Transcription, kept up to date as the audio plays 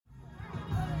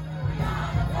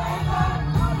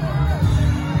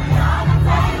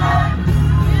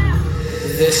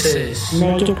This is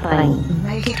Make It Plain.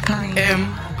 Make It Plain.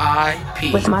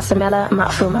 MIP With Masamela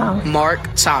Matfumo. Mark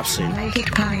Thompson. Make It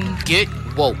Plain. Get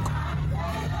woke.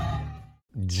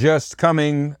 Just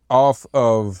coming off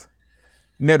of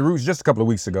Netroots just a couple of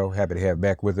weeks ago. Happy to have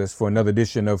back with us for another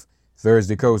edition of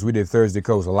Thursday Coast. We did Thursday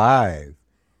Coast live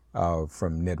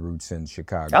from Netroots in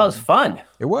Chicago. That was fun.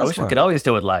 It was I wish fun. we could always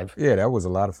do it live. Yeah, that was a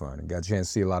lot of fun. And got a chance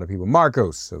to see a lot of people.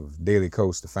 Marcos of Daily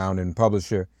Coast, the founder and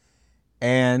publisher,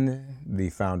 and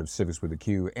the founder of Civics with a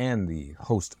Q, and the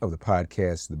host of the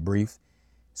podcast, The Brief.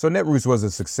 So Netroots was a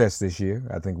success this year.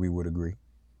 I think we would agree.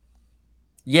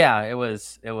 Yeah, it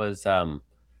was one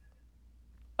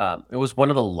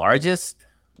of the largest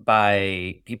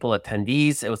by people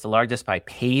attendees. It was the largest by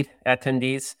paid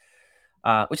attendees,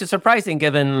 which is surprising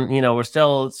given, we're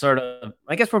still sort of,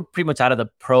 I guess we're pretty much out of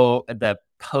the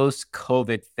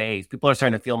post-COVID phase. People are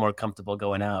starting to feel more comfortable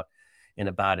going out and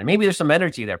about, and maybe there's some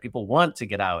energy there. People want to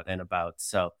get out and about.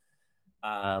 So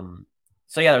yeah,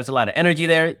 there's a lot of energy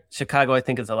there. Chicago, I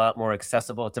think, is a lot more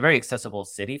accessible. It's a very accessible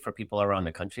city for people around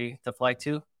the country to fly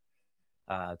to.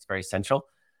 It's very central.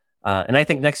 And I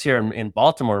think next year in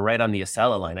Baltimore, right on the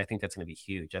Acela line, I think that's going to be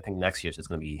huge. I think next year's is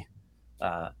going to be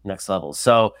next level.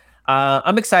 So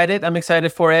I'm excited. I'm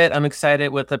excited for it. I'm excited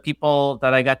with the people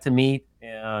that I got to meet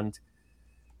and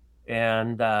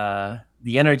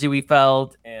the energy we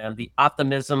felt and the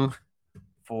optimism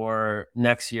for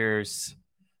next year's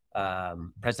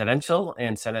presidential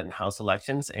and Senate and House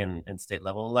elections and state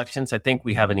level elections. I think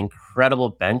we have an incredible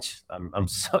bench. I'm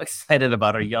so excited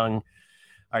about our young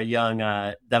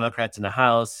Democrats in the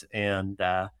House, and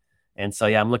so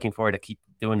yeah, I'm looking forward to keep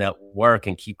doing that work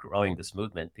and keep growing this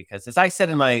movement, because as I said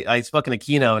I spoke in a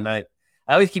keynote, and I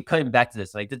always keep coming back to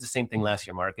this, and I did the same thing last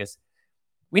year, Marcus.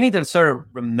 We need to sort of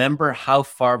remember how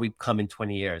far we've come in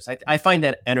 20 years. I find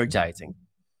that energizing,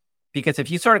 because if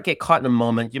you sort of get caught in a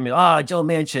moment, you mean, Joe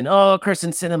Manchin,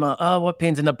 Kirsten Sinema, what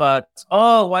pains in the butt,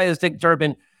 why is Dick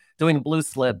Durbin doing blue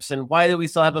slips, and why do we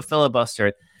still have a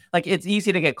filibuster? Like, it's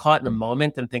easy to get caught in a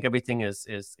moment and think everything is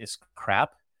crap,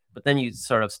 but then you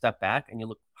sort of step back and you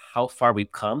look how far we've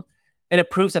come, and it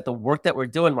proves that the work that we're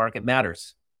doing, Mark, it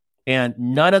matters. And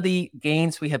none of the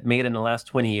gains we have made in the last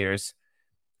 20 years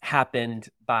happened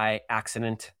by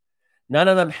accident. None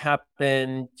of them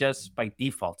happened just by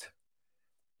default.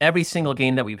 Every single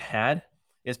gain that we've had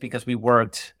is because we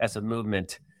worked as a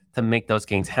movement to make those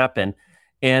gains happen.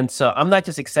 And so I'm not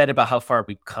just excited about how far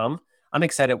we've come, I'm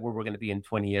excited where we're going to be in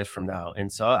 20 years from now.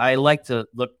 And so I like to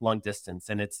look long distance,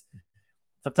 and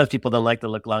sometimes people don't like to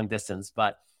look long distance,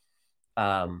 but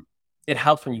it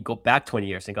helps when you go back 20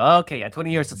 years and go, okay, yeah,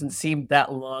 20 years doesn't seem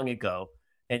that long ago.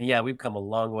 And yeah, we've come a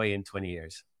long way in 20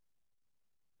 years.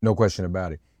 No question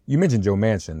about it. You mentioned Joe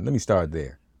Manchin. Let me start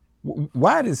there.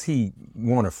 Why does he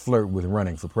want to flirt with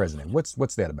running for president? What's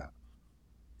that about?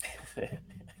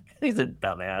 He's a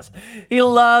dumbass. He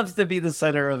loves to be the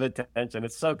center of attention.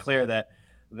 It's so clear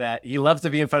that he loves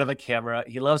to be in front of a camera.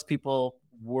 He loves people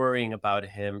worrying about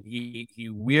him.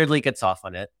 He weirdly gets off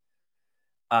on it.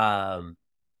 I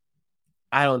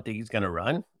don't think he's going to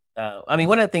run.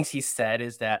 One of the things he said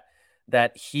is that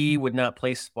he would not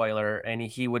play spoiler, and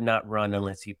he would not run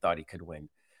unless he thought he could win.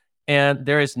 And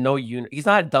there is no he's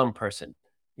not a dumb person.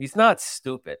 He's not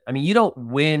stupid. You don't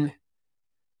win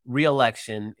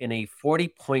re-election in a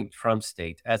 40-point Trump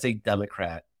state as a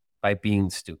Democrat by being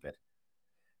stupid.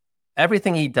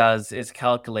 Everything he does is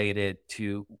calculated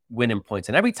to win in points.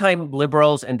 And every time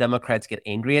liberals and Democrats get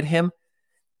angry at him,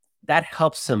 that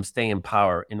helps him stay in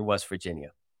power in West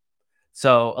Virginia.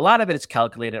 So a lot of it is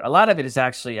calculated. A lot of it is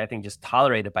actually, I think, just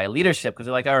tolerated by leadership, because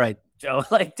they're like, all right, Joe,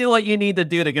 do what you need to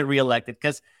do to get reelected.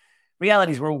 Because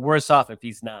reality is we're worse off if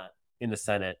he's not in the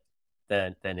Senate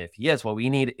than if he is. What we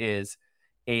need is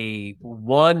a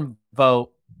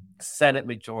 1-vote Senate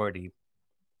majority,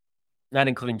 not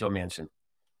including Joe Manchin.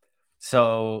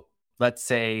 So let's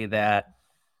say that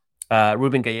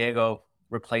Ruben Gallego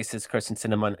replaces Kirsten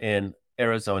Sinema in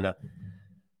Arizona.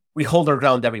 We hold our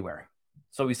ground everywhere.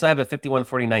 So we still have a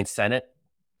 51-49 Senate,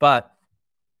 but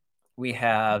we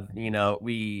have,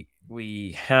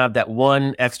 we have that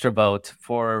one extra vote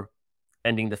for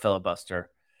ending the filibuster.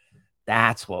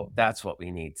 That's what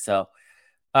we need. So,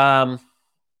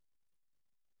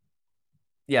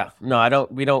 yeah, no,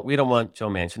 we don't want Joe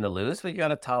Manchin to lose, but you got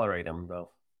to tolerate him,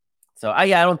 though. So I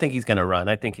don't think he's going to run.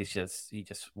 I think he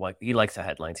likes the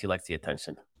headlines. He likes the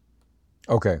attention.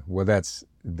 Okay, well that's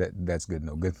good.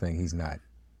 No, good thing he's not.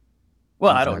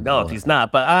 Well, I don't know if he's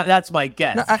not, but that's my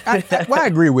guess. No, I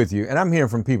agree with you, and I'm hearing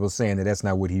from people saying that that's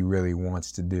not what he really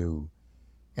wants to do,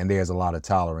 and there's a lot of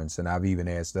tolerance. And I've even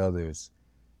asked others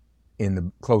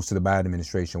close to the Biden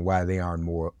administration why they aren't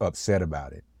more upset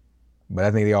about it. But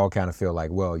I think they all kind of feel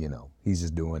like, well, he's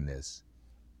just doing this.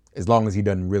 As long as he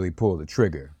doesn't really pull the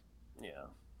trigger,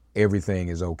 everything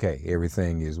is okay.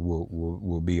 Everything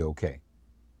will be okay.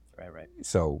 Right.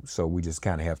 So we just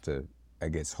kind of have to, I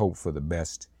guess, hope for the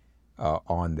best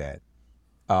on that.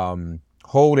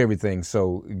 Hold everything.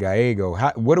 So Gallego,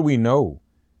 what do we know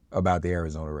about the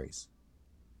Arizona race?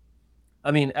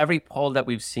 I mean, every poll that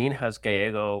we've seen has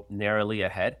Gallego narrowly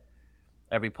ahead.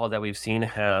 Every poll that we've seen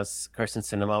has Kirsten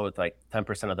Sinema with like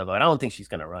 10% of the vote. I don't think she's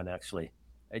going to run, actually.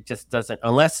 It just doesn't,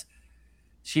 unless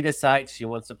she decides she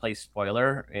wants to play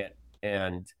spoiler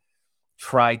and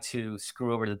try to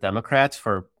screw over the Democrats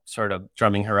for sort of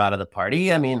drumming her out of the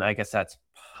party. I mean, I guess that's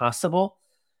possible.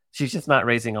 She's just not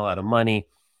raising a lot of money.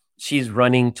 She's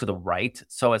running to the right.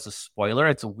 So as a spoiler,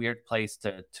 it's a weird place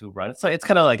to run. So it's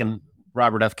kind of like in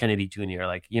Robert F. Kennedy Jr.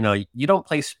 Like, you don't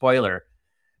play spoiler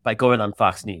by going on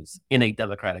Fox News in a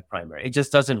Democratic primary. It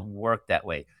just doesn't work that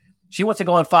way. She wants to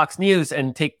go on Fox News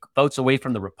and take votes away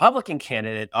from the Republican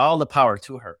candidate, all the power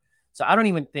to her. So I don't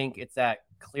even think it's that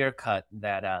clear cut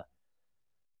that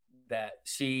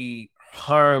she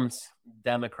harms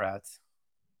Democrats.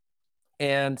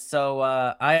 And so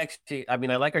I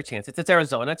like our chances. It's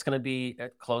Arizona. It's going to be a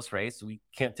close race. We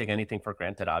can't take anything for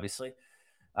granted, obviously.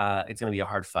 It's going to be a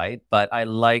hard fight. But I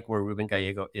like where Ruben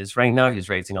Gallego is right now. He's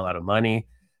raising a lot of money.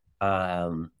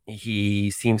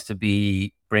 He seems to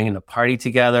be bringing the party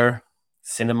together.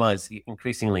 Sinema is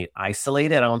increasingly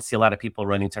isolated. I don't see a lot of people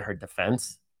running to her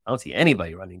defense. I don't see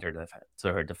anybody running to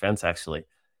her defense, actually.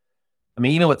 I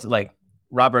mean, even with like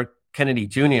Robert Kennedy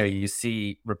Jr., you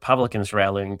see Republicans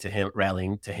rallying to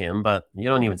him, but you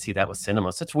don't even see that with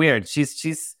Sinema. So it's weird.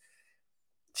 She's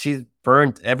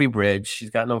burned every bridge. She's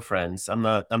got no friends. I'm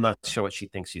not sure what she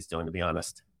thinks she's doing, to be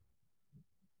honest.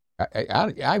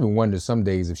 I even wonder some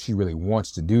days if she really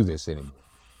wants to do this anymore.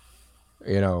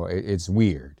 It's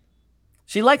weird.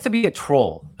 She likes to be a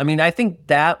troll. I mean, I think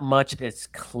that much is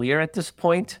clear at this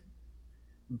point,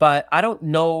 but I don't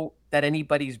know that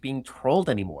anybody's being trolled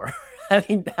anymore. I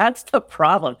mean, that's the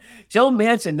problem. Joe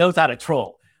Manchin knows how to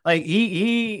troll. Like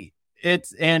it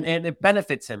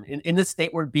benefits him in the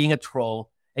state where being a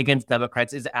troll against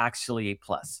Democrats is actually a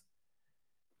plus.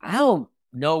 I don't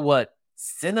know what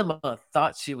Sinema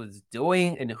thought she was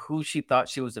doing and who she thought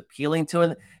she was appealing to.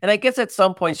 And I guess at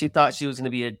some point she thought she was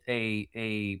going to be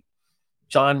a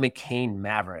John McCain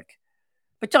maverick.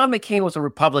 But John McCain was a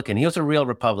Republican. He was a real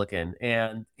Republican.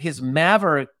 And his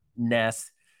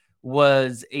maverickness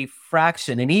was a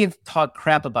fraction. And he talked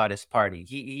crap about his party.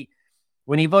 He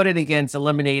when he voted against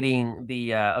eliminating the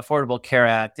Affordable Care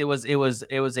Act, it was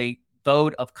a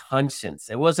vote of conscience.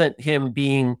 It wasn't him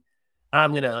being,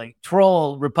 I'm going to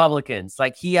troll Republicans.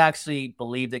 Like, he actually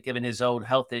believed that given his own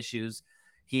health issues,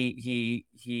 he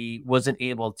wasn't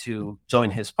able to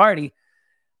join his party.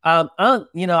 I'm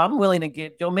willing to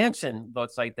give Joe Manchin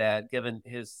votes like that, given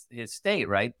his state,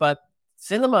 right? But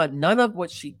Sinema, none of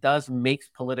what she does makes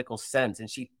political sense. And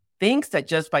she thinks that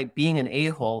just by being an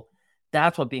a-hole,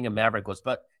 that's what being a maverick was.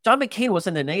 But John McCain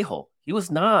wasn't an a-hole. He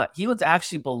was not. He was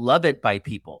actually beloved by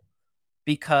people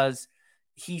because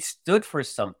he stood for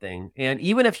something. And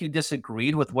even if you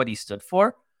disagreed with what he stood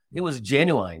for, it was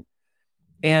genuine.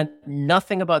 And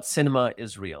nothing about Sinema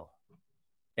is real.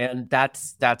 And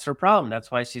that's her problem. That's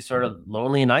why she's sort of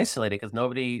lonely and isolated, because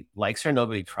nobody likes her,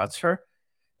 nobody trusts her.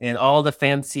 And all the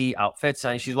fancy outfits,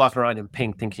 she's walking around in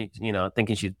pink,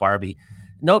 thinking she's Barbie.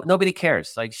 Nobody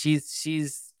cares. Like,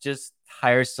 she's just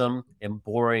tiresome and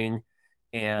boring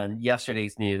and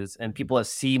yesterday's news. And people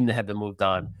seem to have been moved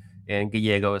on. And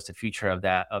Gallego is the future of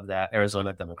that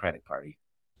Arizona Democratic Party.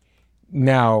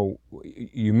 Now,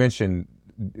 you mentioned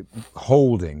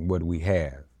holding what we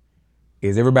have.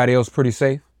 Is everybody else pretty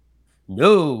safe?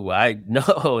 No,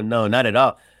 not at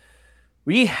all.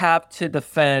 We have to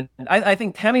defend. I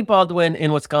think Tammy Baldwin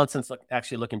in Wisconsin's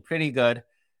actually looking pretty good,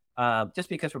 just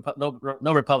because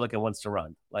no Republican wants to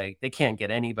run. Like, they can't get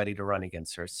anybody to run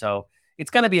against her. So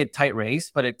it's going to be a tight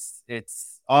race, but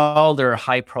it's all their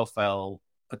high-profile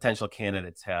potential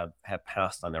candidates have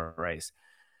passed on their race.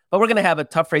 But we're going to have a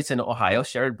tough race in Ohio.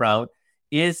 Sherrod Brown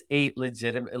is a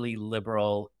legitimately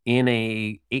liberal in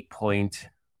a 8-point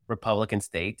Republican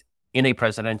state in a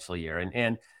presidential year.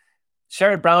 And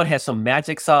Sherrod Brown has some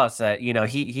magic sauce that,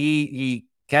 he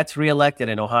gets reelected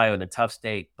in Ohio in a tough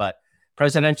state, but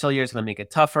presidential year is going to make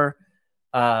it tougher.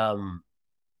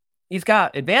 He's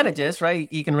got advantages, right?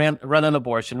 He can run on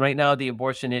abortion. Right now, the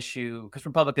abortion issue, because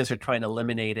Republicans are trying to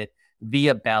eliminate it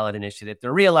via ballot initiative,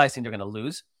 they're realizing they're going to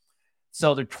lose.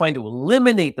 So they're trying to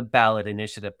eliminate the ballot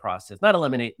initiative process, not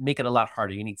eliminate, make it a lot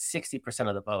harder. You need 60%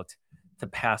 of the vote to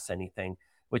pass anything.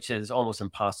 which is almost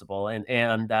impossible.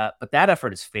 But that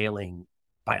effort is failing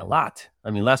by a lot.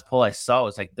 I mean, last poll I saw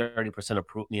was like 30%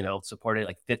 approved, supported,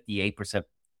 like 58%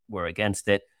 were against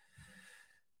it.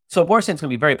 So abortion is going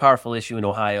to be a very powerful issue in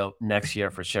Ohio next year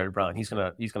for Sherrod Brown. He's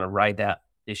gonna ride that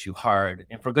issue hard,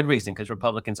 and for good reason, because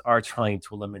Republicans are trying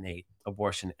to eliminate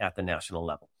abortion at the national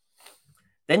level.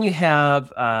 Then you have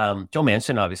Joe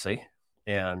Manchin, obviously,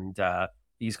 and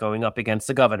he's going up against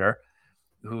the governor,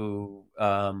 who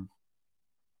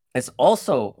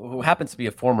happens to be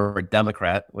a former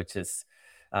Democrat, which is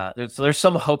there's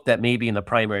some hope that maybe in the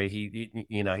primary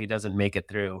he doesn't make it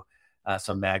through,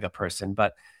 some MAGA person,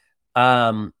 but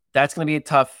that's going to be a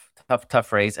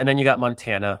tough race. And then you got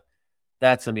Montana.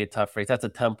 That's going to be a tough race. That's a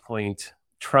 10-point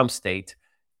Trump state,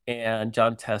 and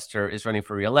John Tester is running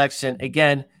for re-election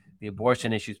again. The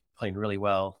abortion issue is playing really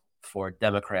well for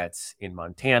Democrats in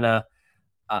Montana.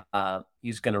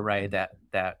 He's going to ride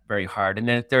that very hard. And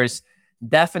then there's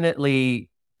definitely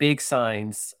big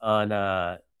signs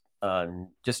on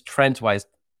just trends-wise,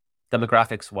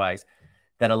 demographics-wise,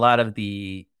 that a lot of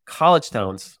the college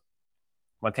towns,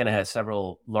 Montana has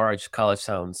several large college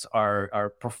towns,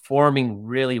 are performing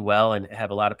really well and have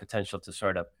a lot of potential to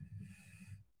sort of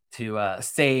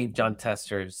save John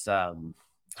Tester's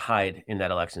hide in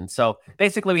that election. So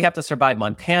basically, we have to survive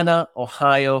Montana,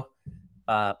 Ohio,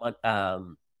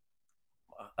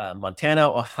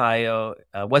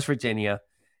 West Virginia,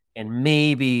 and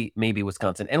maybe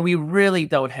Wisconsin. And we really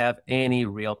don't have any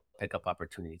real pickup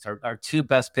opportunities. Our two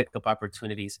best pickup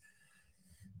opportunities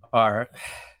are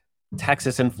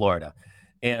Texas and Florida.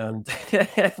 And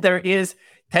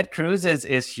Ted Cruz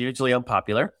is hugely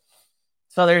unpopular.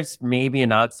 So there's maybe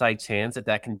an outside chance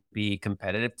that can be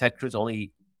competitive. Ted Cruz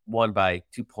only won by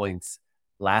 2 points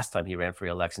last time he ran for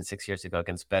re-election 6 years ago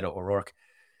against Beto O'Rourke.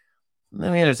 I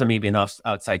mean, there's maybe an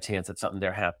outside chance that something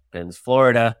there happens.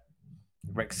 Florida,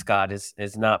 Rick Scott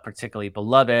is not particularly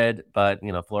beloved, but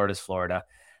Florida's Florida.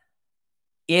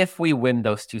 If we win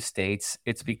those two states,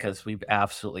 it's because we've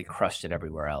absolutely crushed it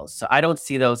everywhere else. So I don't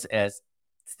see those as,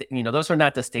 those are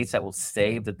not the states that will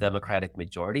save the Democratic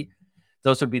majority.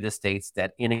 Those would be the states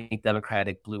that in a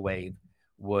Democratic blue wave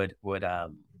would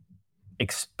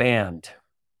expand,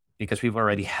 because we've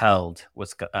already held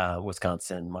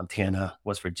Wisconsin, Montana,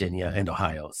 West Virginia, and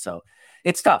Ohio. So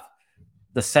it's tough.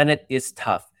 The Senate is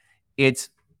tough. It's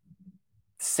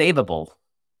savable,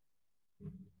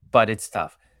 but it's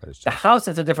tough. The House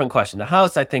is a different question. The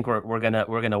House, I think we're gonna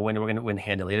win. We're gonna win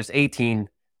handily. There's 18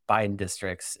 Biden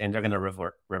districts, and they're gonna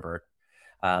revert.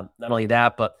 Not only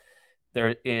that, but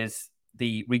there is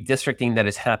the redistricting that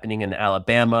is happening in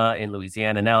Alabama, in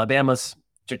Louisiana, and Alabama's.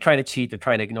 They're trying to cheat. They're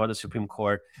trying to ignore the Supreme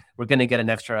Court. We're going to get an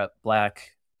extra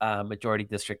black majority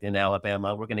district in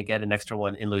Alabama. We're going to get an extra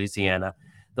one in Louisiana.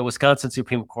 The Wisconsin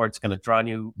Supreme Court is going to draw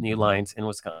new lines in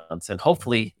Wisconsin,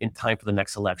 hopefully in time for the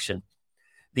next election.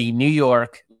 The New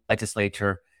York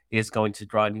legislature is going to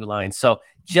draw new lines. So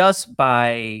just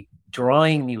by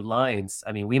drawing new lines,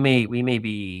 I mean, we may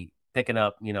be picking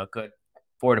up, good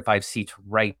 4 to 5 seats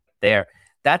right there.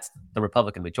 That's the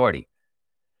Republican majority.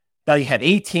 Now you have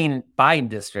 18 Biden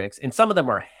districts, and some of them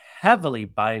are heavily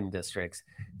Biden districts.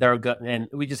 And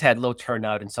we just had low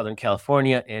turnout in Southern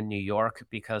California and New York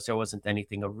because there wasn't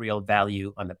anything of real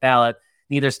value on the ballot.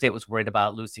 Neither state was worried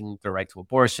about losing the right to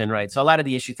abortion, right? So a lot of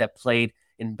the issues that played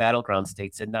in battleground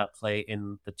states did not play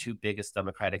in the two biggest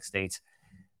Democratic states.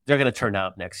 They're going to turn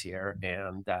out next year,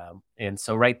 and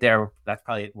so right there, that's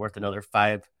probably worth another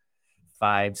five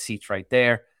seats right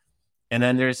there. And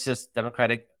then there's just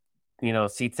Democratic,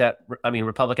 seats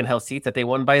Republican held seats that they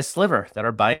won by a sliver that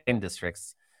are Biden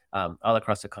districts all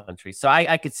across the country. So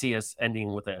I could see us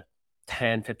ending with a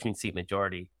 10, 15 seat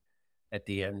majority at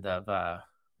the end of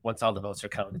once all the votes are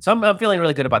counted. So I'm feeling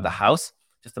really good about the House.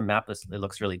 Just the map, it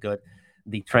looks really good.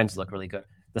 The trends look really good.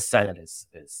 The Senate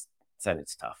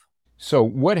Senate's tough. So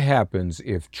what happens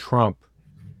if Trump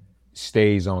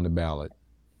stays on the ballot,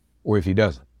 or if he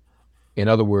doesn't? In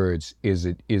other words, is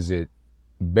it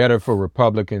better for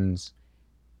Republicans?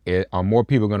 Are more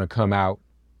people going to come out?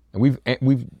 And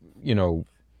we've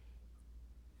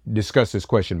discussed this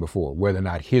question before, whether or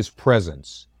not his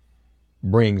presence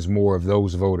brings more of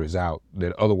those voters out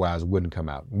that otherwise wouldn't come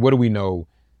out. What do we know?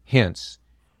 Hence,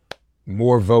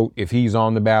 more vote if he's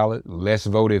on the ballot, less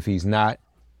vote if he's not?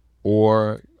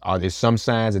 Or are there some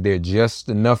signs that there are just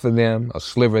enough of them, a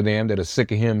sliver of them, that are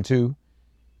sick of him too?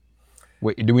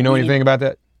 Do we know anything about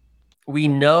that? We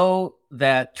know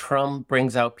that Trump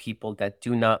brings out people that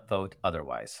do not vote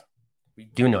otherwise. We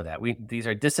do know that. These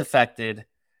are disaffected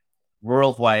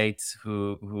rural whites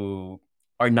who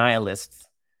are nihilists,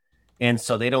 And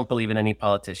so they don't believe in any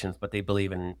politicians, but they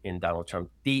believe in Donald Trump,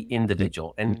 the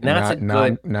individual. And that's a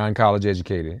good non-college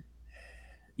educated.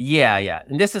 Yeah.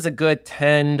 And this is a good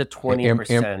 10 to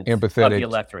 20% of the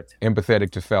electorate.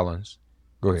 Empathetic to felons.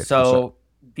 Go ahead. So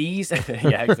these,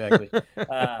 yeah, exactly.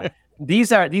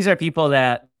 These are people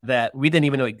that we didn't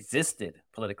even know existed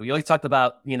politically. We always talked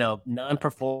about,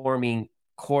 non-performing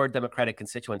core Democratic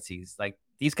constituencies. Like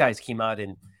these guys came out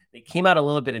a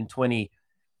little bit in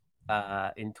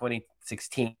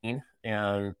 2016,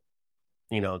 and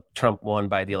Trump won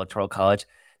by the Electoral College.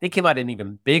 They came out in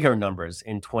even bigger numbers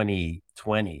in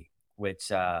 2020,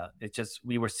 which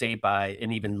we were saved by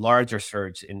an even larger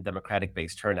surge in Democratic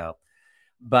base turnout.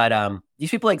 But these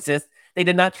people exist. They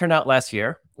did not turn out last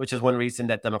year, which is one reason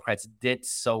that Democrats did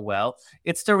so well.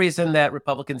 It's the reason that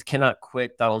Republicans cannot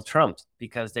quit Donald Trump,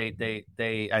 because I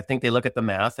think they look at the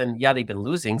math, and yeah, they've been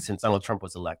losing since Donald Trump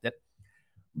was elected.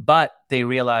 But they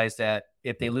realize that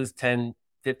if they lose 10,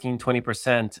 15,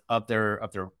 20% of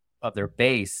their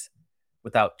base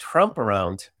without Trump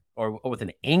around, or with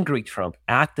an angry Trump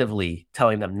actively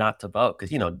telling them not to vote,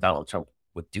 because Donald Trump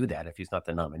would do that if he's not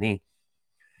the nominee,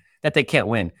 that they can't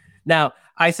win. Now,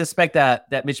 I suspect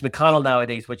that Mitch McConnell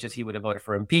nowadays wishes he would have voted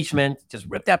for impeachment. Just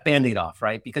rip that Band-Aid off,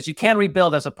 right? Because you can't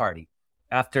rebuild as a party.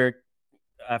 After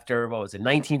what was it,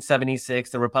 1976,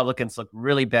 the Republicans looked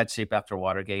really bad shape after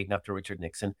Watergate and after Richard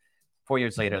Nixon. 4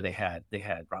 years later, they had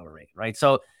Ronald Reagan, right?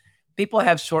 So people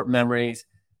have short memories.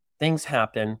 Things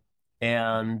happen,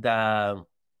 and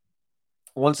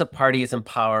once a party is in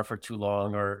power for too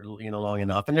long, or long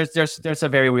enough, and there's a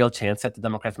very real chance that the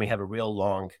Democrats may have a real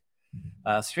long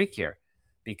streak here,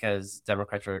 because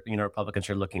Democrats are, Republicans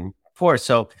are looking poor.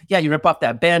 So yeah, you rip off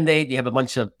that Band-Aid. You have a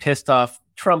bunch of pissed off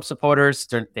Trump supporters.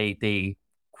 They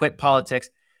quit politics,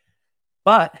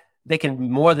 but they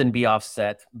can more than be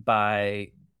offset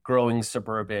by growing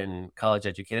suburban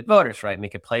college-educated voters, right?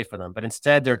 Make it play for them. But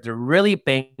instead, they're really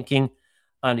banking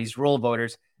on these rural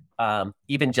voters,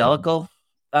 evangelical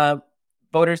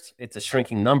voters. It's a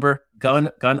shrinking number. Gun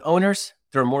owners.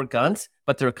 There are more guns,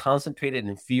 but they're concentrated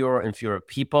in fewer and fewer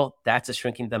people. That's a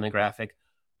shrinking demographic.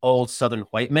 Old Southern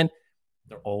white men.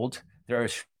 They're old. They're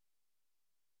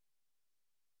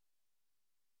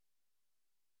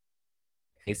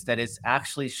that is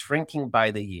actually shrinking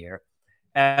by the year,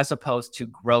 as opposed to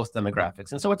growth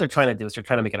demographics. And so what they're trying to do is they're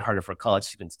trying to make it harder for college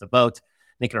students to vote,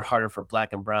 make it harder for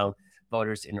Black and brown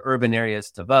voters in urban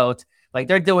areas to vote. Like,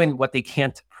 they're doing what they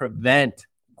can't prevent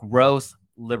growth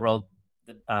liberal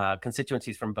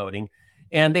constituencies from voting.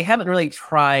 And they haven't really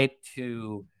tried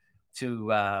to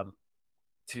get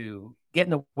in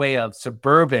the way of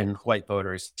suburban white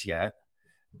voters yet.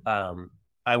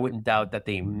 I wouldn't doubt that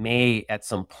they may at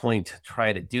some point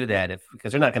try to do that,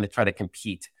 because they're not going to try to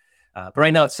compete. But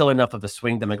right now, it's still enough of a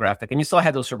swing demographic. And you still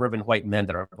have those suburban white men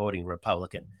that are voting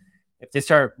Republican. If they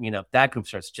start, that group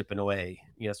starts chipping away,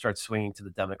 starts swinging to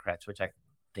the Democrats, which I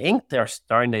think they're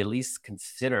starting to at least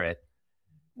consider it,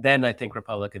 then I think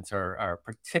Republicans are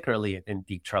particularly in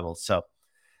deep trouble. So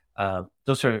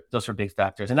those are big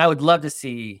factors. And I would love to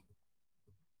see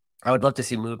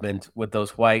movement with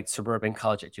those white suburban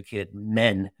college educated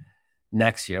men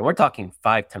next year. We're talking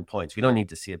 5-10 points. We don't need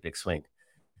to see a big swing.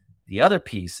 The other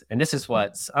piece, and this is I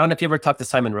don't know if you ever talked to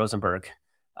Simon Rosenberg.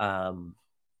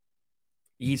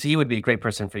 He would be a great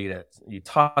person for you to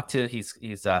talk to. He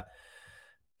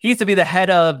used to be the head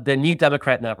of the New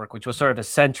Democrat Network, which was sort of a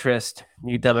centrist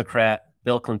New Democrat,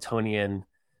 Bill Clintonian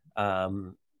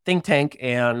think tank.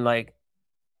 And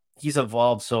he's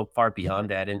evolved so far beyond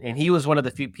that. And he was one of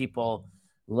the few people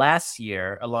last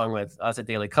year, along with us at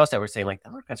Daily Kos, that were saying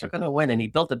Democrats are going to win. And he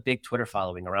built a big Twitter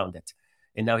following around it.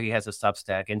 And now he has a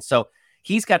Substack. And so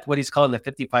he's got what he's calling the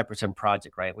 55%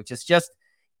 project, right? Which is just,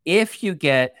 if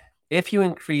you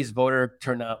increase voter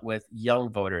turnout with young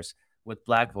voters, with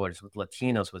Black voters, with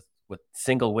Latinos, with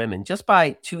single women, just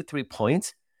by 2-3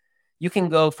 points, you can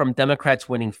go from Democrats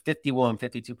winning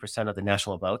 52% of the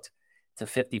national vote to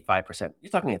 55%.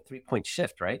 You're talking a 3-point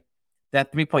shift, right?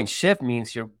 That 3-point shift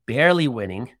means you're barely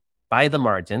winning by the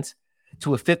margins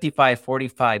to a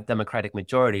 55-45 Democratic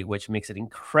majority, which makes it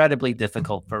incredibly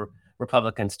difficult for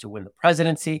Republicans to win the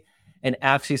presidency, and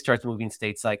actually starts moving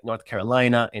states like North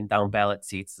Carolina and down ballot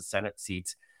seats, the Senate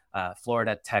seats,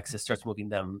 Florida, Texas, starts moving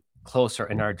them closer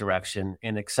in our direction,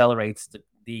 and accelerates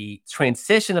the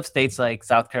transition of states like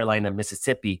South Carolina,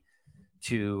 Mississippi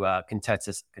to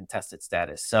contested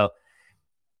status. So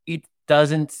it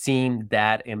doesn't seem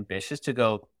that ambitious to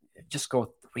go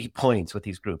 3 points with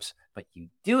these groups, but you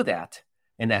do that,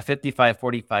 and that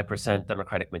 55-45%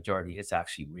 Democratic majority is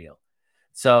actually real.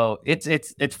 So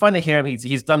it's fun to hear him.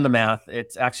 He's done the math.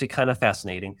 It's actually kind of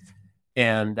fascinating.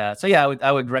 And so, yeah,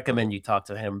 I would recommend you talk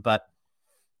to him. But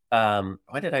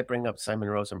why did I bring up Simon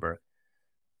Rosenberg?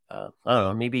 I don't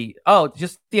know, maybe,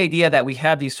 just the idea that we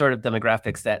have these sort of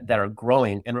demographics that are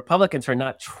growing, and Republicans are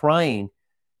not trying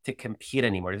to compete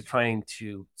anymore. They're trying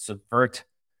to subvert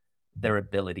their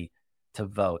ability to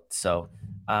vote. So,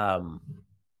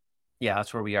 yeah,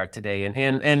 that's where we are today.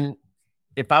 And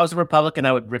if I was a Republican,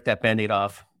 I would rip that Band-Aid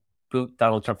off, boot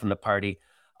Donald Trump from the party.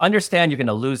 Understand you're going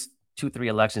to lose 2-3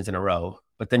 elections in a row,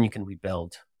 but then you can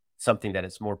rebuild something that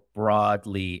is more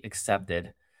broadly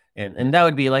accepted. And that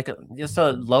would be like just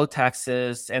a low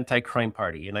taxes, anti-crime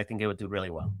party. And I think it would do really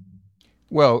well.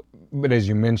 Well, but as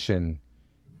you mentioned,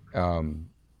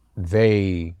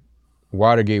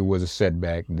 Watergate was a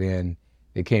setback. Then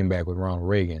they came back with Ronald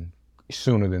Reagan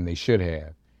sooner than they should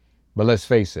have. But let's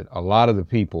face it, a lot of the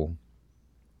people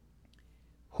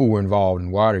who were involved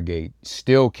in Watergate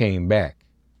still came back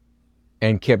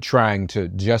and kept trying to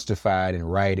justify it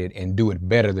and write it and do it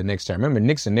better the next time. Remember,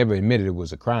 Nixon never admitted it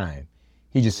was a crime.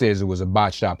 He just says it was a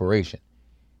botched operation.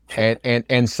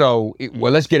 And so,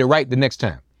 let's get it right the next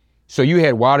time. So you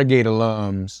had Watergate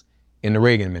alums in the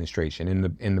Reagan administration,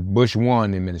 in the Bush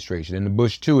 1 administration, in the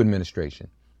Bush 2 administration,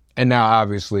 and now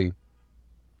obviously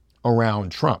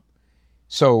around Trump.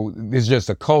 So there's just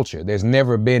a culture. There's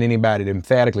never been anybody to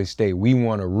emphatically state, we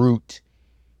want to root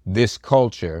this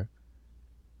culture.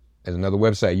 There's another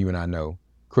website you and I know,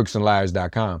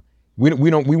 crooksandliars.com. We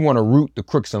want to root the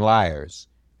crooks and liars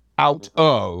out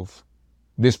of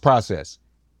this process.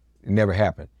 It never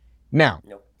happened. Now,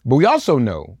 but we also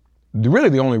know really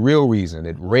the only real reason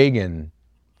that Reagan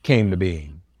came to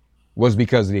being was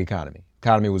because of the economy. The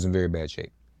economy was in very bad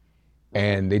shape,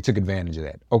 and they took advantage of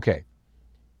that. Okay.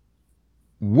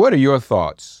 What are your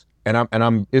thoughts?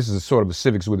 And this is a sort of a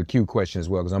civics with a Q question as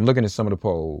well, because I'm looking at some of the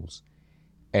polls,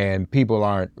 and people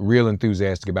aren't real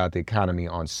enthusiastic about the economy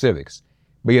on civics.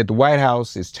 But yet the White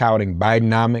House is touting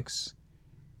Bidenomics,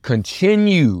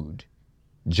 continued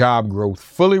job growth,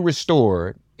 fully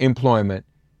restored employment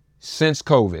since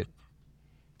COVID.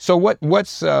 So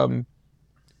what's the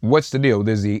deal?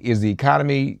 Is the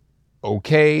economy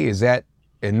okay? Is that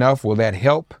enough? Will that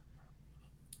help?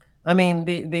 I mean,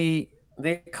 the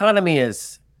economy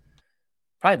is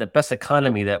probably the best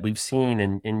economy that we've seen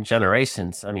in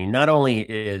generations. I mean, not only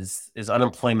is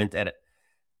unemployment at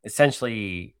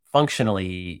essentially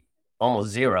functionally almost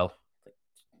zero,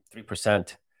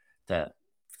 3% to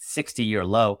 60-year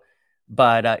low,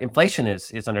 but inflation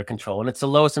is under control, and it's the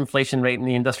lowest inflation rate in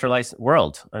the industrialized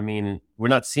world. I mean, we're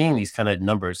not seeing these kind of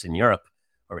numbers in Europe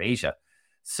or Asia.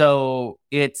 So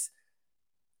it's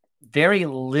very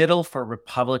little for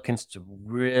Republicans to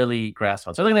really grasp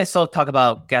on. So they're going to still talk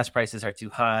about gas prices are too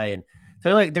high, and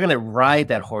they're going to ride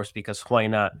that horse because why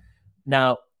not?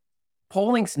 Now,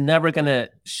 polling's never going to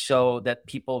show that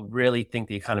people really think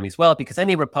the economy is well, because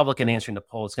any Republican answering the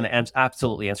poll is going to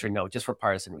absolutely answer no, just for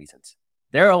partisan reasons,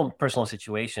 their own personal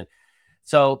situation.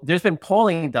 So there's been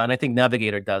polling done. I think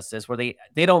Navigator does this, where they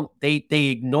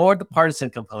ignore the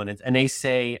partisan components, and they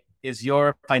say, is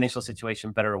your financial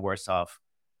situation better or worse off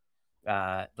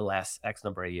the last X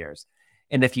number of years?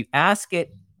 And if you ask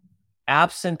it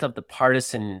absent of the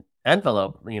partisan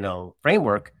envelope,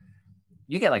 framework,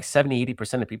 you get like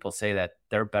 70-80% of people say that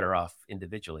they're better off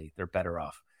individually. They're better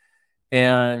off.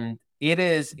 And it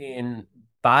is in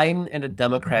Biden and the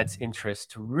Democrats'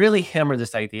 interest to really hammer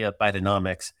this idea of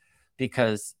Bidenomics,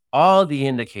 because all the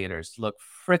indicators look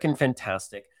freaking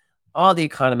fantastic. All the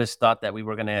economists thought that we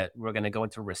were gonna go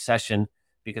into recession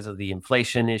because of the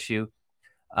inflation issue.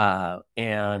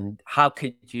 And how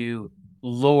could you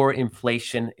lower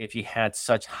inflation if you had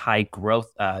such high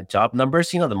growth job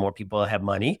numbers? The more people have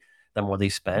money, the more they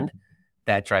spend.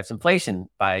 That drives inflation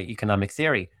by economic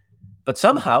theory. But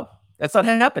somehow that's not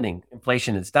happening.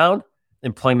 Inflation is down.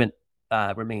 Employment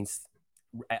remains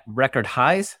at record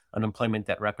highs. Unemployment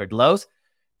at record lows.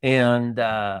 And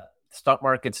stock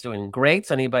market's doing great.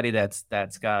 So anybody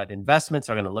that's got investments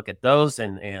are going to look at those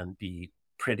and be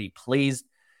pretty pleased.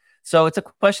 So it's a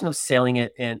question of selling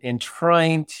it and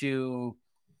trying to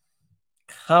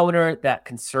counter that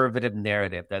conservative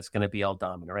narrative that's going to be all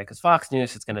dominant, right? Because Fox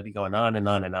News is going to be going on and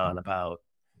on and on about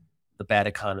the bad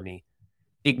economy,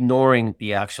 ignoring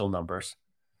the actual numbers.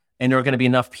 And there are going to be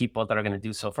enough people that are going to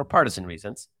do so for partisan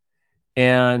reasons.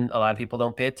 And a lot of people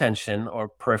don't pay attention or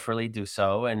peripherally do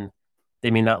so. And they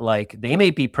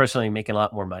may be personally making a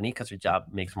lot more money because their job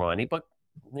makes more money, but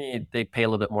they pay a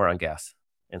little bit more on gas.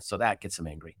 And so that gets them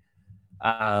angry.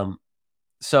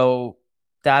 So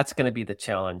that's going to be the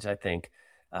challenge, I think,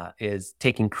 is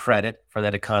taking credit for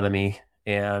that economy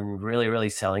and really, really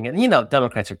selling it. And,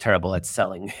 Democrats are terrible at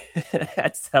selling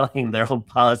at selling their own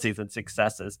policies and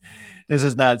successes. This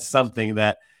is not something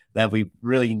that we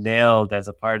really nailed as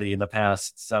a party in the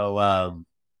past. So,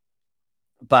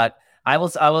 but I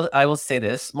will say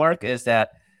this, Mark, is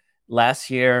that last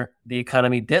year the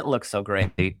economy didn't look so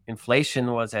great.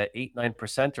 Inflation was at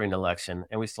 8-9% during the election,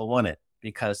 and we still won it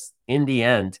because in the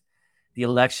end, the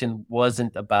election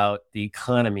wasn't about the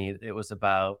economy. It was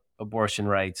about abortion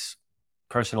rights,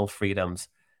 personal freedoms,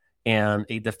 and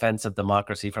a defense of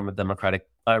democracy from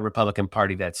a Republican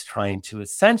Party that's trying to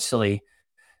essentially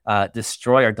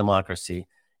destroy our democracy.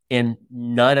 And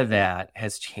none of that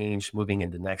has changed moving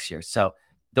into next year. So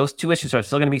those two issues are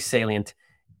still going to be salient.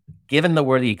 Given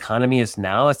where the economy is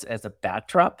now as a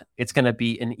backdrop, it's going to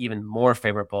be an even more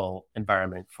favorable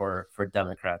environment for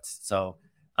Democrats. So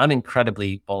I'm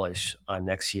incredibly bullish on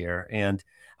next year. And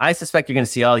I suspect you're going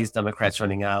to see all these Democrats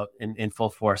running out in full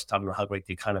force talking about how great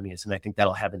the economy is. And I think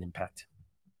that'll have an impact.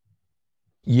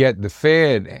 Yet the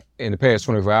Fed in the past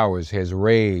 24 hours has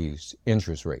raised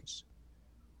interest rates.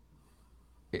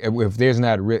 If there's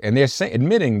not, and they're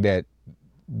admitting that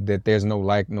there's no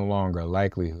longer a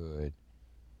likelihood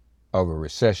of a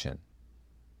recession.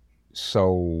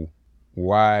 So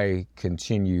why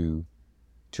continue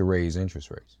to raise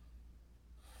interest rates?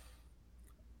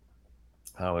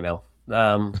 I don't know.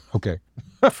 Okay.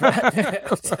 I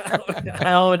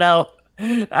don't know.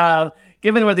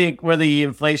 Given where the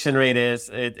inflation rate is,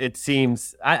 it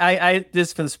seems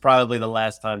this is probably the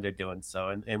last time they're doing so,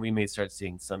 and we may start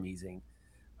seeing some easing,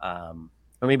 or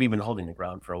maybe even holding the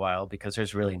ground for a while, because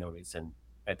there's really no reason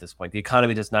at this point. The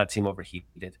economy does not seem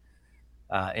overheated,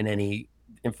 and any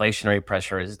inflationary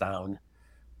pressure is down.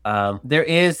 There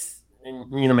is,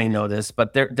 you may know this,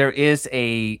 but there is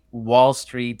a Wall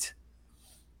Street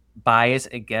bias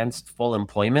against full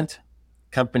employment.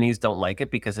 Companies don't like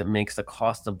it because it makes the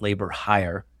cost of labor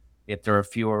higher. If there are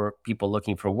fewer people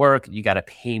looking for work, you got to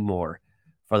pay more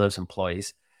for those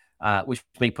employees, which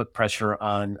may put pressure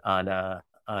on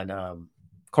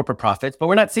corporate profits. But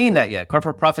we're not seeing that yet.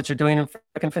 Corporate profits are doing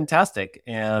freaking fantastic,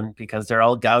 and because they're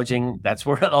all gouging, that's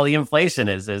where all the inflation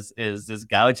is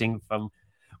gouging from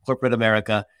corporate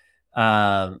America.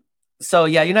 So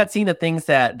yeah, you're not seeing the things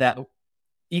that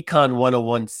Econ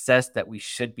 101 says that we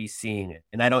should be seeing it.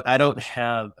 And I don't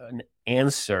have an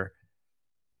answer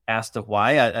as to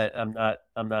why.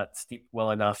 I'm not steeped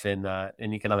well enough in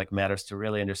economic matters to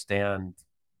really understand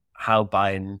how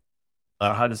Biden,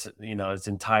 how does his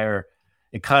entire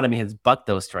economy has bucked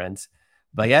those trends.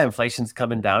 But yeah, inflation's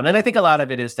coming down, and I think a lot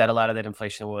of it is that a lot of that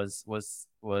inflation was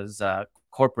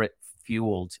corporate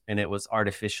fueled, and it was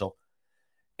artificial,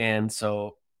 and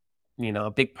so.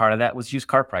 A big part of that was used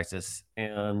car prices.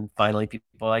 And finally,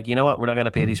 people are like, you know what? We're not going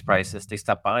to pay these prices. They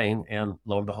stopped buying. And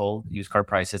lo and behold, used car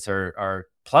prices are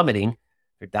plummeting.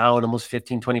 They're down almost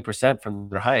 15-20% from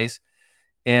their highs.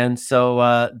 And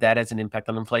so that has an impact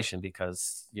on inflation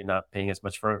because you're not paying as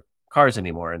much for cars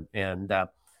anymore. And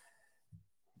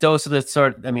those are the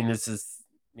sort, this is,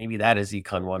 maybe that is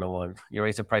Econ 101. You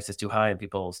raise the prices too high and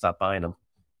people will stop buying them.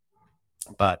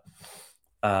 But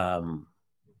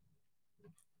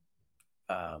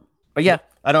yeah,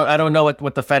 I don't know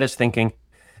what the Fed is thinking,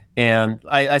 and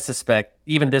I suspect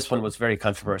even this one was very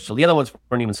controversial. The other ones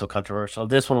weren't even so controversial.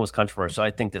 This one was controversial.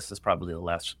 I think this is probably the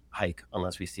last hike,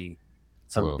 unless we see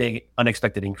some big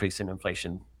unexpected increase in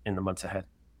inflation in the months ahead.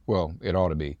 Well, it ought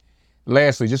to be.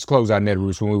 Lastly, just to close out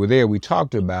Netroots, when we were there, we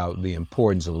talked about the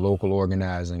importance of local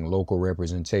organizing, local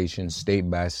representation, state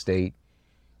by state,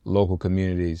 local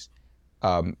communities.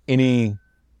 Any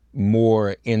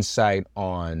more insight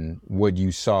on what you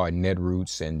saw at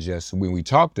Netroots, and just when we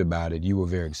talked about it, you were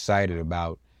very excited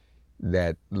about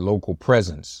that local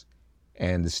presence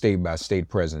and the state by state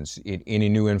presence. Any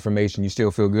new information? You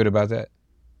still feel good about that?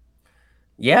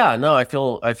 Yeah, no, I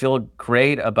feel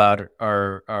great about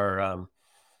our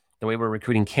the way we're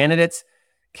recruiting candidates.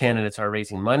 Candidates are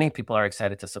raising money. People are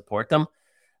excited to support them.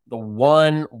 The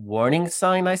one warning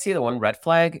sign I see, the one red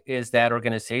flag, is that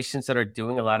organizations that are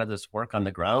doing a lot of this work on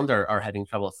the ground are having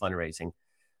trouble fundraising.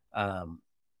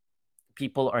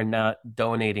 People are not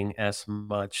donating as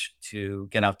much to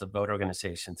get out the vote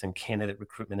organizations and candidate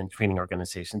recruitment and training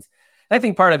organizations. And I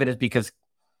think part of it is because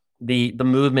the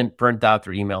movement burned out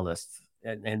their email lists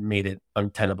and made it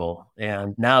untenable.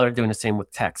 And now they're doing the same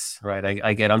with texts, right?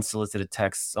 I get unsolicited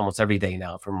texts almost every day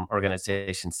now from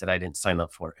organizations that I didn't sign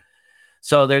up for.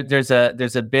 So there's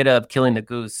a bit of killing the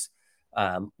goose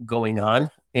going on,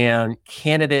 and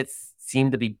candidates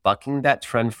seem to be bucking that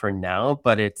trend for now,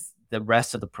 but it's the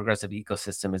rest of the progressive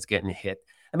ecosystem is getting hit.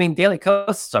 Daily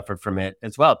Kos suffered from it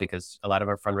as well because a lot of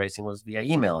our fundraising was via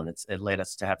email, and it led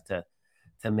us to have to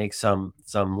make some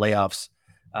layoffs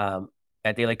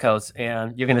at Daily Kos,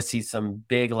 and you're going to see some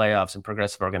big layoffs in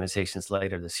progressive organizations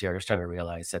later this year. They're starting to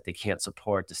realize that they can't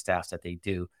support the staffs that they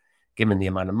do, given the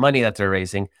amount of money that they're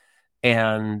raising,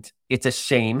 and it's a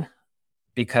shame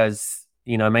because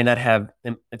it may not have.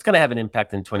 It's going to have an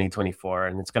impact in 2024,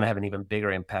 and it's going to have an even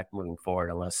bigger impact moving forward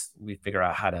unless we figure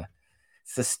out how to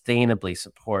sustainably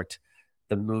support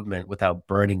the movement without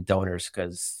burning donors,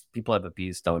 because people have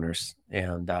abused donors,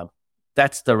 and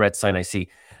that's the red sign I see.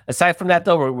 Aside from that,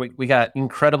 though, we got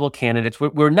incredible candidates.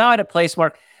 We're now at a place,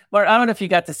 Mark. I don't know if you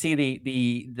got to see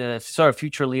the sort of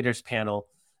future leaders panel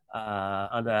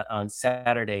on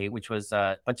Saturday, which was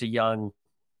a bunch of young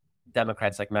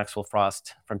Democrats like Maxwell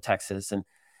Frost from Texas,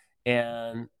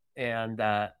 and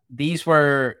these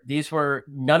were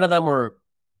none of them were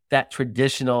that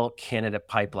traditional candidate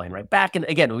pipeline, right?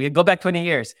 We go back 20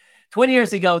 years. 20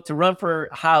 years ago, to run for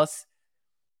House,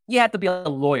 you had to be a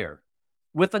lawyer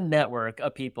with a network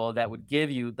of people that would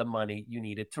give you the money you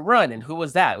needed to run. And who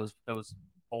was that? It was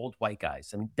old white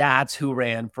guys. I mean, that's who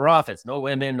ran for office. No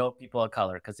women, no people of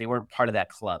color, because they weren't part of that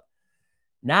club.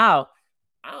 Now,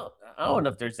 I don't know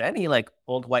if there's any like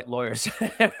old white lawyers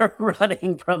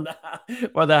running for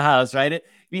the House, right?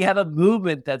 We have a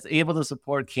movement that's able to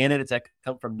support candidates that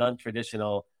come from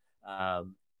non-traditional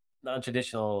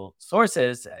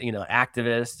sources,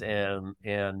 activists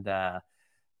and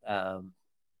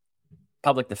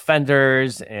public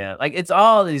defenders, and like it's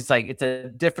all these, like, it's a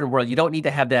different world. You don't need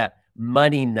to have that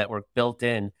money network built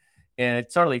in, and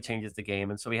it totally changes the game.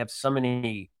 And so we have so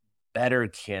many better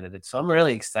candidates. So I'm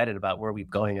really excited about where we're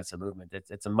going as a movement.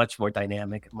 It's a much more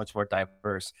dynamic, much more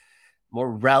diverse,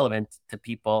 more relevant to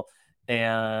people,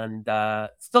 and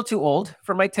still too old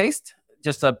for my taste.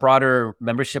 Just a broader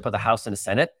membership of the House and the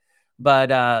Senate. But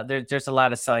there's a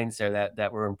lot of signs there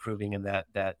that we're improving, and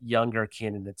that younger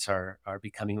candidates are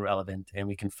becoming relevant, and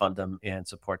we can fund them and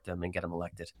support them and get them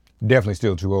elected. Definitely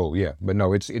still too old, yeah. But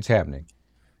no, it's happening.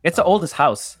 It's the oldest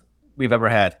House we've ever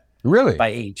had. Really? By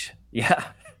age. Yeah.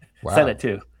 Wow. Senate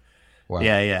too. Wow.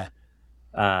 Yeah.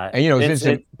 And it's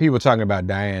interesting, people talking about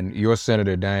your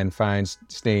Senator Dianne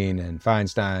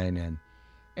Feinstein,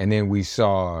 and then we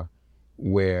saw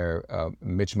where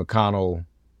Mitch McConnell,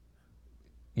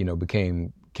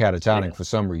 became catatonic for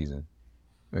some reason.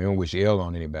 I don't wish ill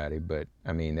on anybody, but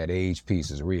I mean, that age piece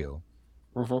is real.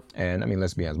 Mm-hmm. And I mean,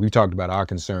 let's be honest, we've talked about our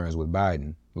concerns with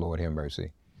Biden, Lord have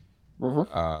mercy.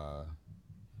 Mm-hmm.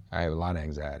 I have a lot of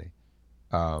anxiety.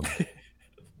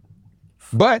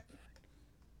 But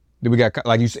then we got,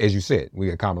 as you said, we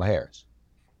got Kamala Harris.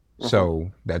 Mm-hmm. So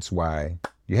that's why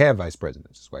you have vice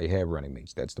presidents. That's why you have running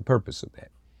mates. That's the purpose of that.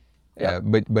 Yeah.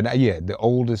 But the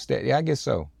oldest, I guess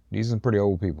so. These are some pretty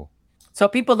old people. So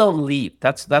people don't leave.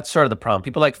 That's sort of the problem.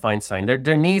 People like Feinstein.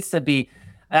 There needs to be.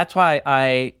 That's why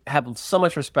I have so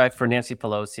much respect for Nancy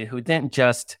Pelosi, who didn't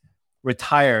just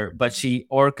retire, but she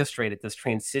orchestrated this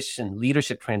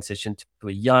leadership transition to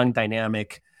a young,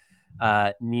 dynamic,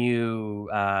 new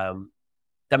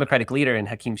Democratic leader in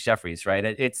Hakeem Jeffries.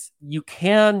 Right? You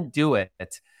can do it.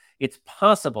 It's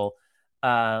possible,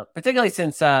 particularly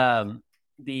since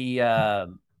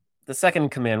the second in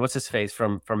command, what's his face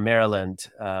from Maryland,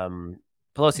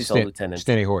 Pelosi's old lieutenant,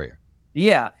 Steny Hoyer.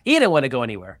 Yeah, he didn't want to go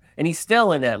anywhere, and he's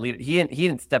still in that leader. He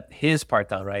didn't step his part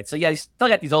down, right? So yeah, you still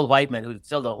got these old white men who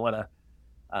still don't want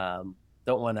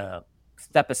to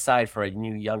step aside for a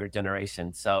new, younger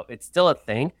generation. So it's still a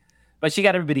thing, but she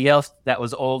got everybody else that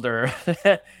was older,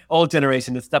 old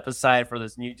generation, to step aside for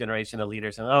this new generation of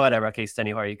leaders. And whatever, okay,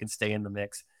 Steny Hoyer, you can stay in the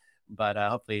mix, but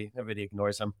hopefully everybody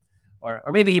ignores him.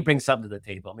 Or maybe he brings something to the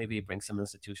table. Maybe he brings some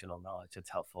institutional knowledge that's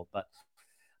helpful. But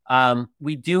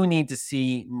we do need to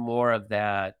see more of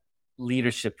that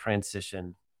leadership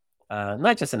transition,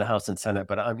 not just in the House and Senate,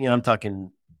 but I'm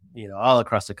talking, all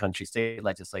across the country, state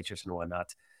legislatures and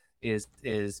whatnot. Is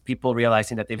people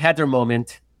realizing that they've had their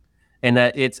moment, and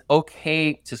that it's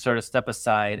okay to sort of step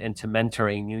aside and to mentor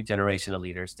a new generation of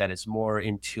leaders that is more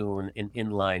in tune and in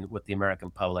line with the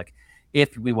American public,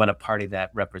 if we want a party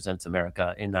that represents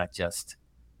America and not just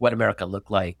what America looked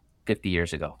like 50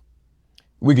 years ago.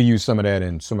 We could use some of that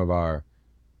in some of our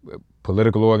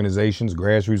political organizations,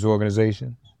 grassroots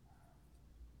organizations.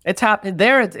 It's happening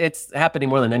there. It's happening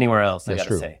more than anywhere else, I got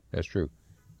to say. That's true.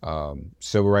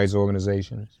 Civil rights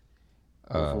organizations,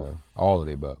 all of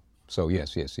the above. So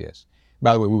yes.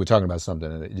 By the way, we were talking about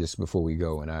something just before we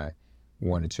go, and I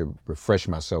wanted to refresh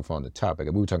myself on the topic.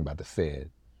 We were talking about the Fed.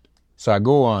 So I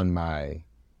go on my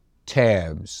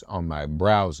tabs on my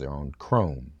browser on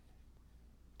Chrome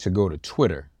to go to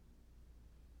Twitter,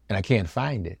 and I can't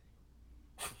find it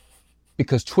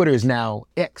because Twitter is now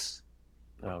X.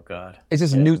 Oh God. It's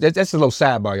just a new. That's a little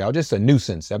sidebar, y'all. Just a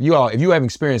nuisance. If you haven't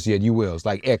experienced it yet, you will. It's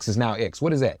like X is now X.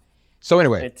 What is that? So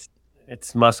anyway,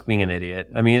 It's Musk being an idiot.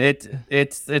 I mean,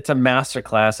 it's a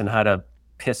masterclass in how to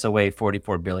piss away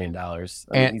 $44 billion. I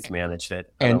mean, he's managed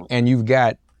it. And you've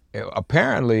got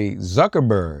apparently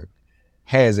Zuckerberg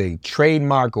has a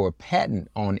trademark or a patent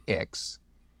on X.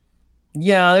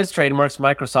 Yeah, there's trademarks.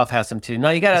 Microsoft has them too. No,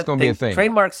 you got to think.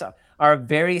 Trademarks are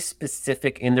very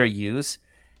specific in their use,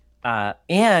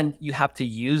 and you have to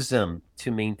use them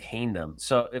to maintain them.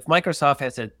 So if Microsoft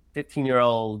has a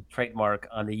 15-year-old trademark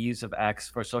on the use of X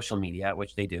for social media,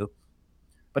 which they do,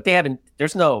 but they haven't.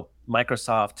 There's no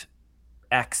Microsoft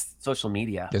X social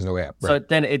media. There's no app. Right. So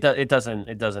then it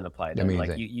doesn't apply. Then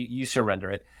like you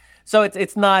surrender it. So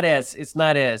it's not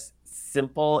as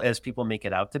simple as people make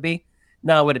it out to be.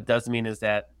 Now, what it does mean is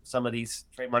that some of these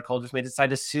trademark holders may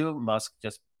decide to sue Musk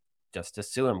just to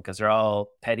sue him because they're all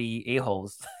petty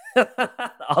a-holes.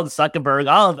 All Zuckerberg,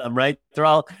 all of them, right? They're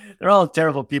all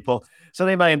terrible people. So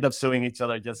they might end up suing each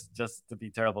other just to be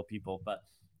terrible people. But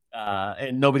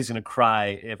and nobody's going to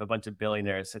cry if a bunch of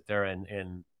billionaires sit there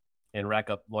and rack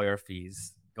up lawyer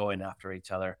fees going after each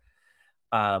other.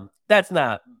 That's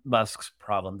not Musk's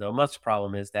problem, though. Musk's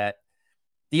problem is that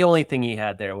the only thing he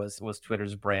had there was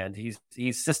Twitter's brand.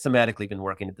 He's systematically been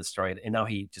working to destroy it, and now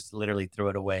he just literally threw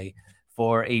it away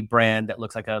for a brand that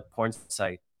looks like a porn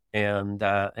site. And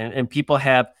people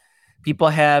have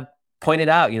pointed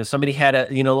out, somebody had a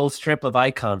little strip of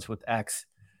icons with X,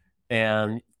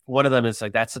 and one of them is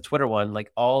like, that's the Twitter one.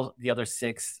 Like all the other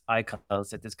 6 icons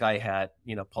that this guy had,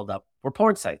 pulled up were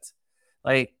porn sites.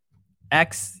 Like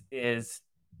X is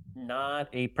not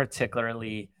a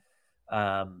particularly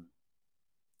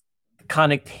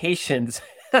connotations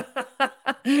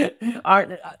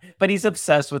aren't, but he's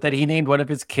obsessed with it. He named one of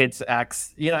his kids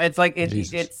X. It's like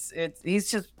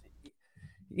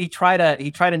he tried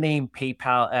to name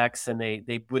PayPal X, and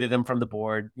they booted him from the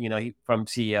board, from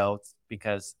CEO,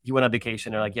 because he went on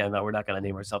vacation. They're like, yeah, no, we're not going to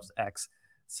name ourselves X.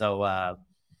 So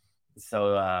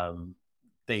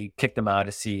they kicked him out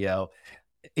as CEO.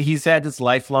 He's had this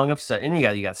lifelong obsession. And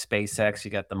you got SpaceX, you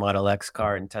got the Model X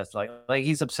car and Tesla. Like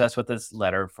he's obsessed with this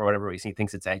letter for whatever reason. He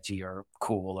thinks it's edgy or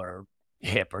cool or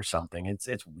hip or something. It's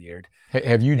weird.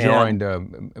 Have you joined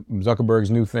Zuckerberg's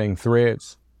new thing,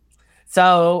 Threads?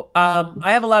 So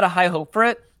I have a lot of high hope for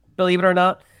it, believe it or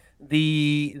not.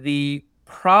 The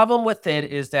problem with it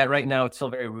is that right now it's still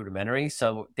very rudimentary.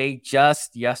 So they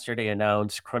just yesterday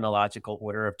announced chronological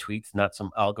order of tweets, not some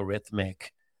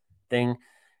algorithmic thing.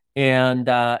 And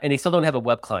they still don't have a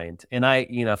web client. And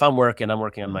if I'm working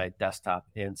on my desktop.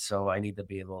 And so I need to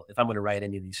be able, if I'm going to write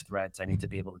any of these threads, I need to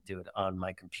be able to do it on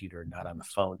my computer, not on the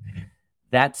phone.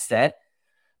 That said,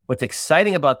 what's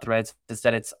exciting about Threads is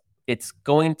that it's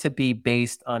going to be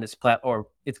based on its or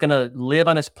it's going to live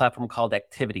on this platform called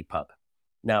ActivityPub.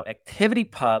 Now,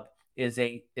 ActivityPub is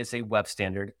a web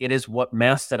standard. It is what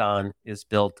Mastodon is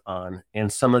built on,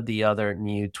 and some of the other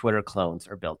new Twitter clones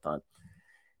are built on.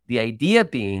 The idea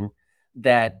being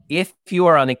that if you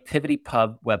are on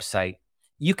ActivityPub website,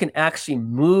 you can actually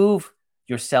move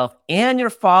yourself and your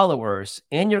followers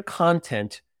and your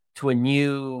content to a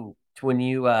new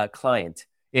client.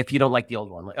 If you don't like the old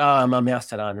one, like, oh, I'm on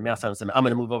Mastodon, I'm going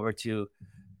to move over to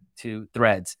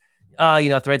Threads.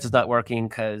 Threads is not working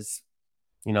because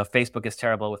Facebook is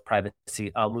terrible with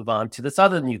privacy. I'll move on to this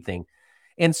other new thing.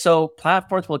 And so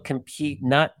platforms will compete,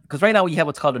 not because right now we have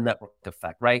what's called a network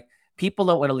effect, right? People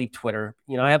don't want to leave Twitter.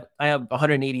 I have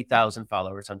 180,000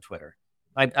 followers on Twitter.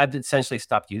 I've essentially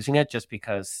stopped using it just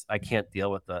because I can't deal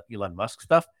with the Elon Musk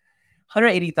stuff.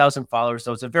 180,000 followers,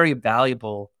 though, is a very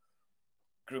valuable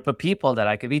group of people that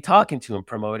I could be talking to and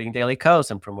promoting Daily Kos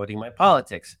and promoting my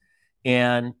politics.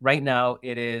 And right now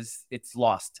it's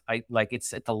lost.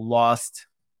 It's a lost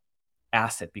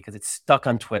asset because it's stuck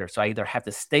on Twitter. So I either have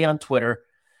to stay on Twitter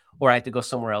or I have to go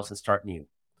somewhere else and start new.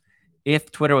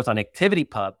 If Twitter was on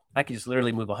ActivityPub, I could just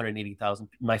literally move 180,000,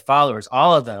 my followers,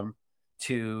 all of them,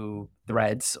 to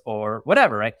Threads or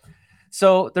whatever, right?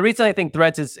 So the reason I think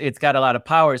Threads it's got a lot of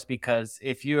power is because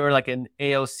if you're like an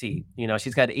AOC,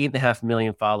 she's got 8.5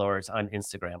 million followers on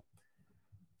Instagram.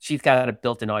 She's got a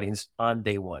built-in audience on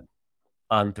day one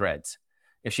on Threads.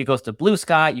 If she goes to Blue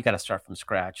Sky, you got to start from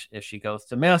scratch. If she goes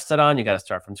to Mastodon, you got to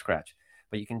start from scratch.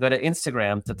 But you can go to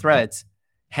Instagram, to Threads,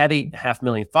 have 8.5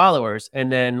 million followers,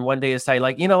 and then one day decide,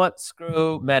 like, you know what,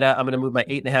 screw Meta, I'm going to move my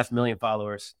 8.5 million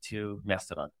followers to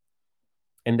Mastodon.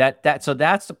 And so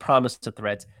that's the promise to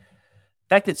Threads. In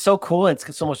fact, it's so cool and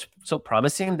it's so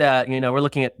promising that we're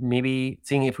looking at maybe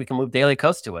seeing if we can move Daily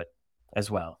Kos to it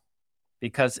as well,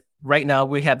 because right now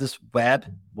we have this web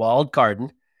walled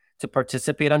garden. to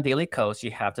participate on Daily Kos,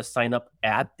 you have to sign up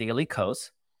at Daily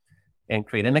Kos and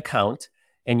create an account.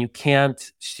 And you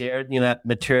can't share that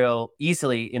material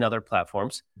easily in other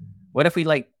platforms. What if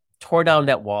we tore down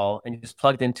that wall and just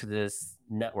plugged into this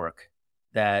network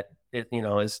that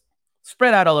is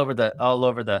spread out all over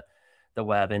the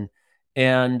web?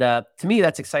 And to me,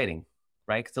 that's exciting,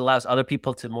 right? Because it allows other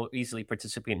people to more easily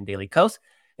participate in Daily Kos,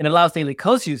 and it allows Daily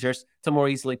Kos users to more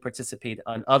easily participate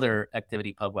on other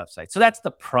ActivityPub websites. So that's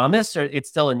the promise. Or it's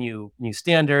still a new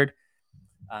standard.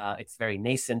 It's very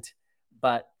nascent,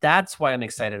 but that's why I'm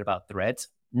excited about Threads.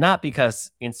 Not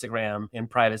because Instagram and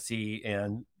privacy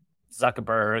and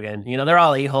Zuckerberg and they're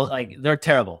all a-holes, they're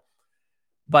terrible.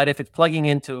 But if it's plugging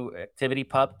into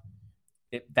ActivityPub,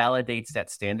 it validates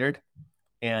that standard,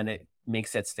 and it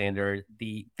makes that standard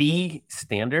the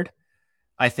standard.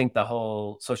 I think the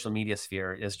whole social media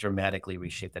sphere is dramatically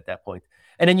reshaped at that point.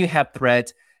 And then you have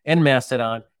Threads and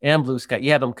Mastodon and Blue Sky.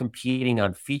 You have them competing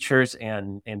on features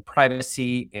and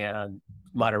privacy and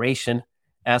moderation,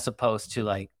 as opposed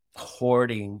to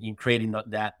hoarding and creating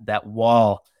that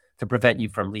wall to prevent you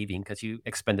from leaving because you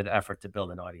expended effort to build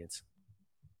an audience.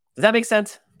 Does that make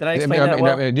sense? Did I explain that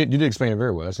well? You did explain it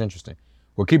very well. That's interesting.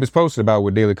 Well, keep us posted about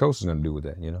what Daily Kos is going to do with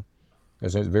that,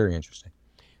 That's very interesting.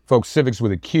 Folks, Civics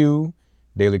with a Q,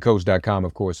 dailykos.com,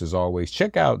 of course, as always.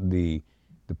 Check out the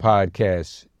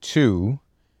podcast, too.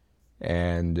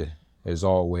 And as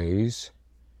always,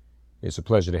 it's a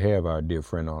pleasure to have our dear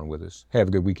friend on with us. Have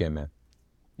a good weekend, man.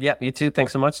 Yeah, you too.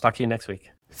 Thanks so much. Talk to you next week.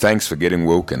 Thanks for getting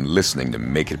woke and listening to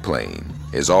Make It Plain.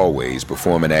 As always,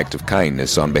 perform an act of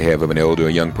kindness on behalf of an elder or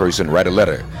young person. Write a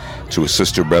letter to a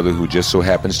sister or brother who just so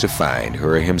happens to find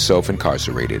her or himself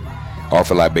incarcerated.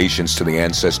 Offer libations to the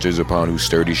ancestors upon whose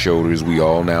sturdy shoulders we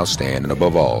all now stand. And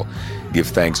above all, give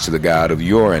thanks to the God of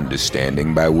your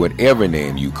understanding by whatever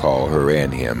name you call her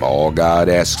and him. All God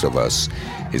asks of us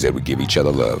is that we give each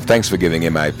other love. Thanks for giving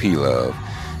MIP love.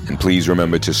 And please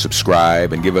remember to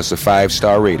subscribe and give us a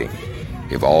 5-star rating.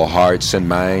 If all hearts and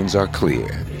minds are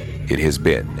clear, it has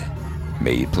been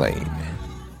made plain.